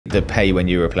the pay when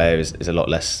you were a player is a lot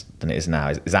less than it is now.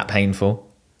 Is that painful?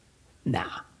 Nah.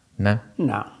 No?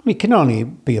 No. You can only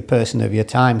be a person of your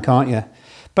time, can't you?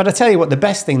 But I tell you what, the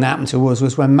best thing that happened to us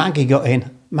was when Maggie got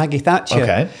in, Maggie Thatcher.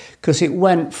 Okay. Because it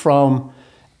went from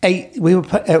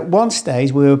at one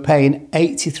stage we were paying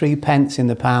 83 pence in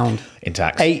the pound. In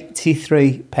tax?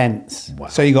 83 pence. Wow.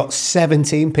 So you got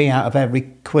 17p out of every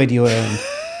quid you earned.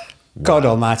 God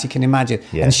almighty, can you imagine?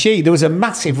 Yeah. And there was a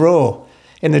massive roar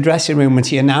in the dressing room when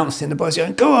she announced it, and the boys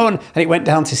going, "Go on!" And it went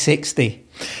down to 60,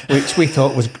 which we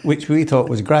thought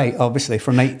was great, obviously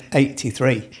from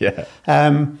 83. Yeah.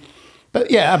 But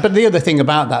the other thing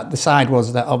about that, the side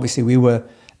was that obviously we were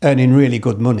earning really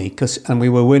good money and we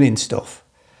were winning stuff,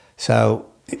 so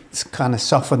it's kind of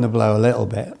softened the blow a little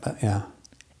bit. But yeah,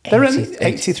 they're only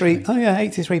 83. Oh yeah,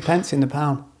 83 pence in the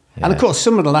pound. Yeah. And of course,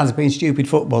 some of the lads being stupid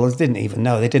footballers didn't even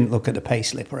know. They didn't look at the pay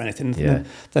slip or anything. Yeah.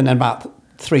 Then about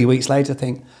 3 weeks later,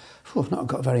 think, I've not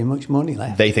got very much money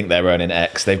left. They think they're earning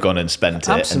X, they've gone and spent it,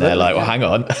 Absolutely, and they're like, well, hang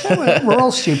on. Yeah, we're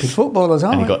all stupid footballers,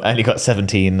 aren't we? Only got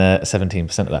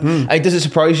 17% of that. Hey, does it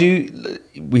surprise you?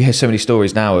 We hear so many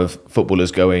stories now of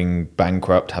footballers going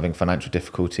bankrupt, having financial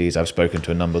difficulties. I've spoken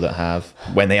to a number that have,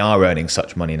 when they are earning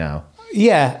such money now.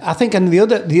 Yeah, I think, and the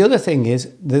other thing is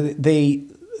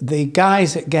the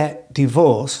guys that get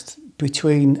divorced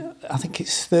between, I think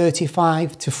it's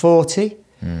 35 to 40,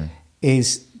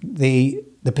 is the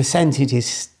percentage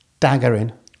is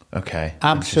staggering. Okay.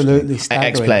 Absolutely staggering.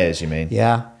 Ex-players, you mean?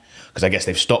 Yeah. Because I guess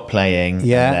they've stopped playing and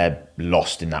they're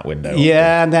lost in that window.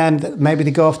 Yeah, and then maybe they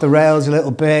go off the rails a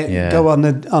little bit, go on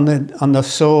the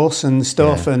sauce and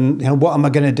stuff, and what am I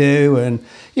going to do? And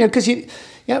because you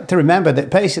have to remember that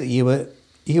basically you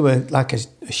were like a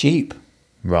sheep.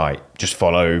 Right, just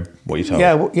follow what you're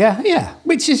told. Yeah.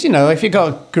 Which is, if you've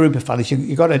got a group of fellas,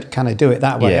 you got to kind of do it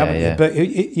that way, haven't you? But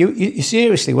you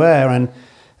seriously were,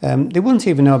 and they wouldn't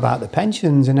even know about the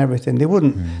pensions and everything. They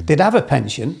wouldn't. They'd have a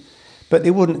pension, but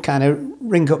they wouldn't kind of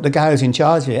ring up the guy who's in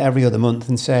charge of it every other month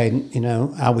and say,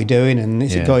 how we doing, and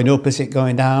is it going up, is it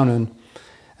going down,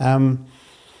 and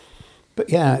but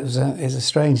yeah, it was a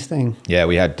strange thing. Yeah,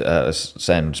 we had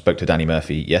spoke to Danny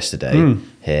Murphy yesterday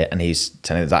here, and he's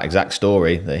telling that exact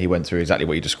story, that he went through exactly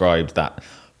what you described, that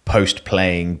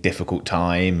post-playing difficult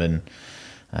time,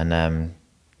 and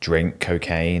drink,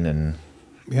 cocaine, and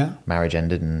marriage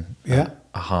ended, and a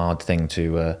hard thing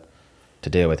to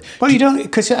deal with. Well,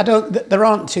 there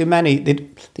aren't too many.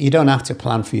 You don't have to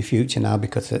plan for your future now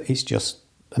because it's just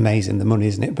amazing, the money,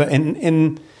 isn't it? But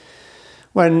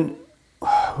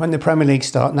when the Premier League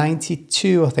started,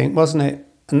 92, I think, wasn't it?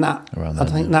 And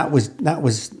that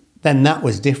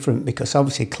was different, because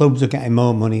obviously clubs are getting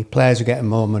more money, players are getting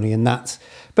more money, and that's.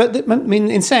 But I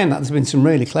mean, in saying that, there's been some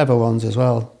really clever ones as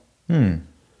well.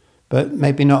 But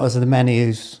maybe not as many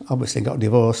who's obviously got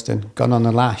divorced and gone on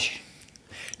the lash.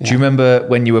 Do you remember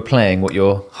when you were playing what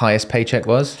your highest paycheck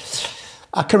was?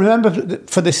 I can remember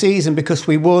for the season, because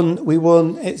we won.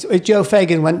 Joe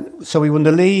Fagan went, so we won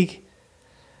the league.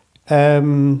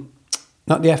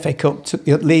 Not the FA Cup,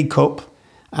 the League Cup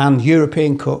and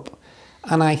European Cup,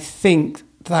 and I think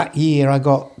that year I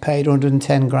got paid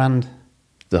 110 grand.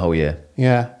 The whole year?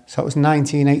 Yeah, so it was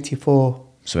 1984.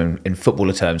 So in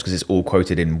footballer terms, because it's all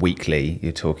quoted in weekly,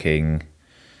 you're talking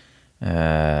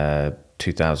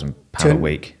 £2,000 a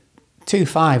week.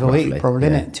 2.5 a week, probably,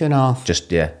 isn't it? 2.5. Just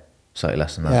slightly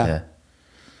less than that. Yeah.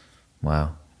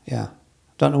 Wow. Yeah.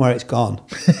 Don't know where it's gone.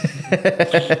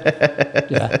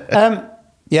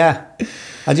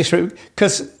 I just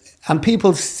and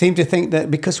people seem to think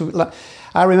that because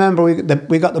I remember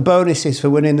we got the bonuses for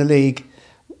winning the league,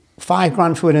 £5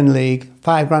 grand for winning the league,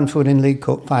 £5 grand for winning League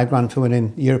Cup, £5 grand for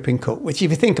winning European Cup. Which, if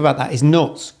you think about that, is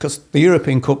nuts, because the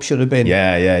European Cup should have been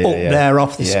there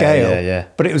off the scale. Yeah.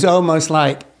 But it was almost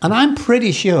like, and I'm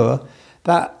pretty sure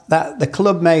that the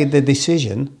club made the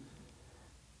decision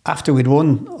after we'd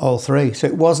won all three, so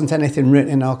it wasn't anything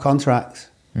written in our contracts.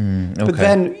 Okay. But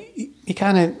then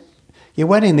you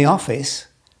went in the office,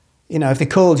 if they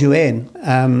called you in,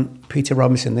 Peter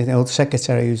Robinson, the old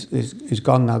secretary who's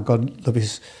gone now, God love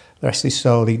the rest of his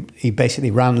soul, he basically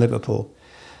ran Liverpool,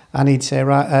 and he'd say,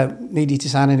 right, need you to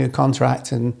sign a new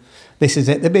contract, and this is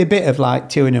it. There'd be a bit of like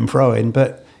toing and froing,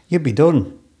 but you'd be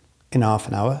done in half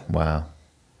an hour. Wow.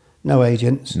 No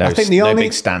agents. No, I think no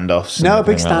big standoffs. No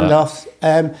big standoffs.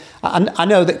 I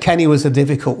know that Kenny was a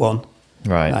difficult one.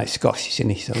 Right. Like Scottish,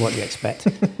 isn't he? So what do you expect?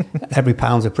 Every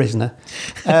pound's a prisoner.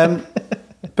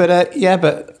 But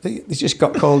they just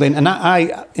got called in. And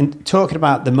I in talking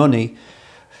about the money,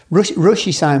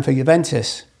 Rushy signed for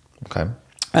Juventus. Okay.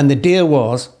 And the deal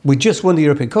was, we just won the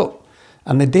European Cup,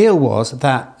 and the deal was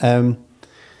that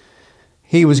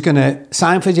he was going to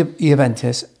sign for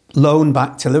Juventus, loaned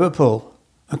back to Liverpool.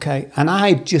 Okay, and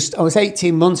I was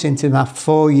 18 months into my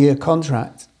 4-year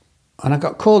contract, and I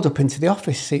got called up into the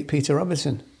office to see Peter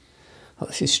Robinson. Oh,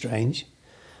 this is strange.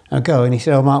 I go, and he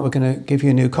said, "Oh, Mark, we're going to give you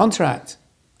a new contract."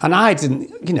 And I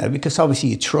didn't, because obviously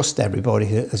you trust everybody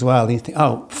as well. And you think,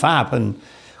 "Oh, fab." And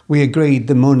we agreed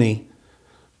the money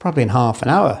probably in half an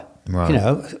hour. Right.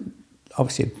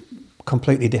 Obviously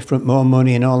completely different, more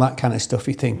money and all that kind of stuff.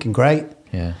 You're thinking, great.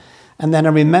 Yeah. And then I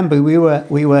remember we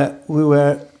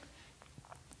were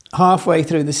halfway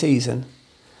through the season,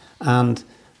 and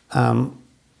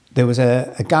there was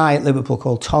a guy at Liverpool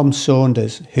called Tom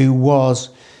Saunders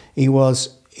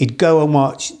he'd go and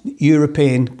watch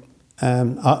European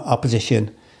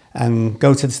opposition and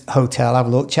go to the hotel, have a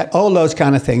look, check all those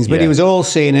kind of things. But he was all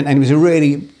seeing it, and he was a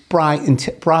really bright,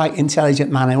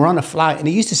 intelligent man. And we're on a flight, and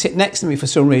he used to sit next to me for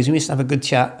some reason. We used to have a good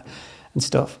chat and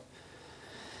stuff.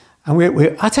 And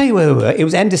I tell you where we were. It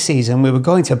was end of season. We were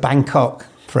going to Bangkok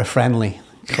for a friendly.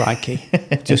 Crikey,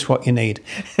 just what you need,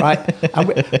 right?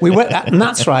 And we went, and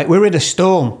that's right. We were in a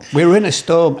storm.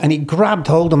 And he grabbed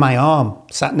hold of my arm,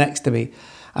 sat next to me,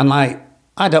 and like,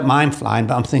 I don't mind flying,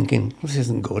 but I'm thinking this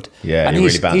isn't good. Yeah, and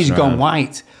he's gone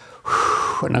white.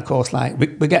 And of course, like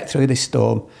we get through this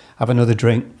storm, have another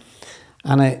drink,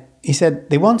 and he said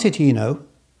they wanted you,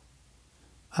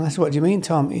 And I said, "What do you mean,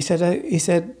 Tom?" He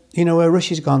said, where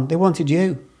Russia's gone? They wanted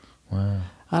you." Wow.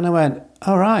 And I went,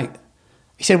 "All right."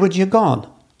 He said, "Would you gone?"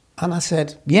 And I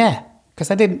said, "Yeah,"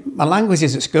 because I did my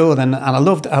languages at school, and I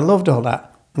loved all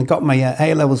that, and got my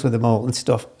A levels with them all and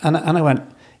stuff. And I went,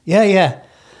 "Yeah."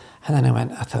 And then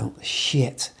I thought,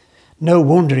 shit, no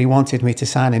wonder he wanted me to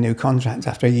sign a new contract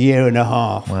after a year and a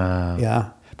half. Wow. Yeah.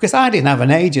 Because I didn't have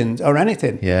an agent or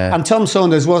anything. Yeah. And Tom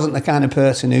Saunders wasn't the kind of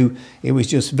person he was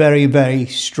just very, very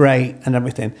straight and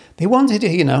everything. They wanted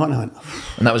it, and I went,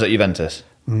 And that was at Juventus?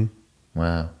 Mm.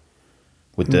 Wow.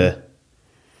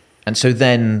 And so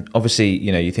then, obviously,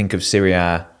 you think of Serie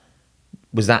A.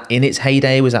 Was that in its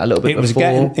heyday? Was that a little bit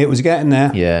before? It was getting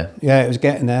there. Yeah. Yeah, it was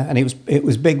getting there. And it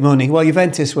was big money. Well,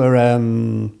 Juventus were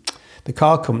the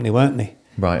car company, weren't they?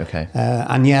 Right, okay.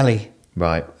 Agnelli.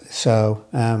 Right. So,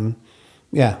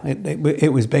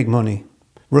 it was big money.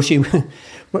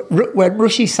 When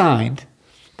Rushy signed,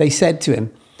 they said to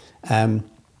him,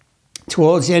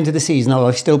 towards the end of the season,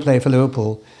 although he still played for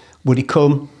Liverpool, would he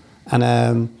come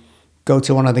and go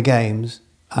to one of the games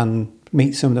and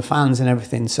meet some of the fans and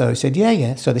everything? So he said,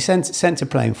 yeah. So they sent a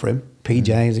plane for him, PJ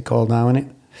as he called now, isn't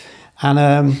it?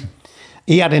 And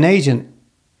he had an agent.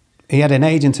 I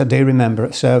do remember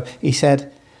it. So he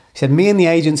said, me and the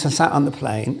agents are sat on the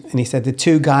plane, and he said the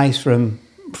two guys from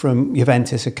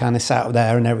Juventus are kind of sat up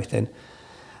there and everything.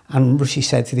 And Rushy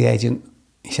said to the agent,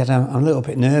 he said, I'm a little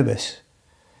bit nervous.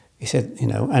 He said,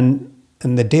 and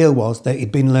the deal was that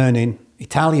he'd been learning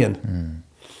Italian. Mm.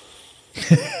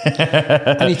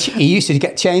 And he used to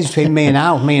get changed between me and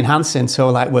Hansen, so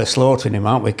like we're slaughtering him,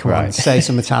 aren't we? Come on, say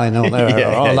some Italian all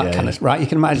there, kind of, right? You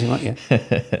can imagine, can't you?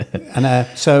 And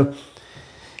so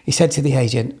he said to the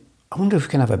agent, I wonder if we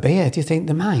can have a beer. Do you think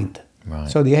they mind? Right.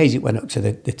 So the agent went up to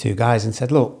the two guys and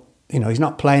said, look, he's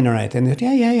not playing or anything. They said,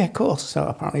 yeah, of course. So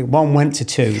apparently one went to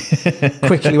 2,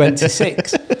 quickly went to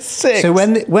 6. So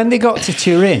when they got to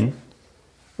Turin,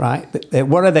 right,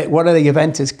 one of the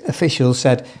Juventus officials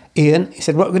said, Ian, he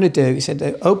said, what we're going to do, he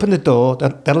said, open the door,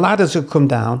 the ladders will come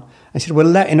down. I said, we're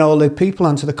letting all the people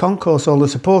onto the concourse, all the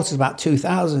supporters, about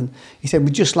 2,000. He said,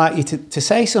 we'd just like you to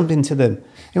say something to them.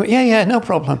 He went, yeah, no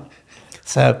problem.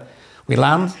 So we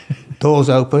land, doors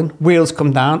open, wheels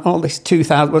come down, all this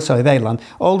 2,000, they land,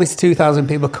 all these 2,000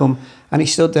 people come, and he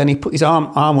stood there and he put his arm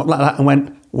up like that and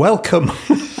went, welcome.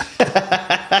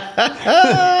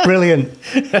 Brilliant.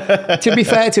 To be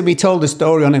fair, he told the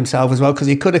story on himself as well, because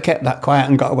he could have kept that quiet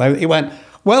and got away with it. He went,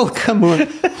 welcome.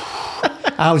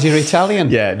 How's your Italian?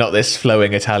 Yeah, not this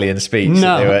flowing Italian speech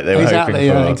no, that they were exactly,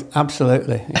 hoping for.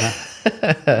 Absolutely. Yeah.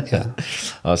 Yeah.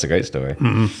 Oh, that's a great story.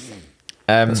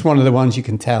 Mm-hmm. It's one of the ones you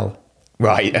can tell.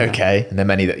 Right, okay. And there are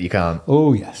many that you can't.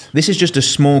 Oh, yes. This is just a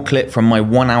small clip from my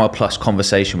 1 hour plus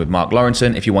conversation with Mark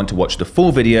Lawrenson. If you want to watch the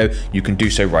full video, you can do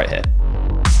so right here.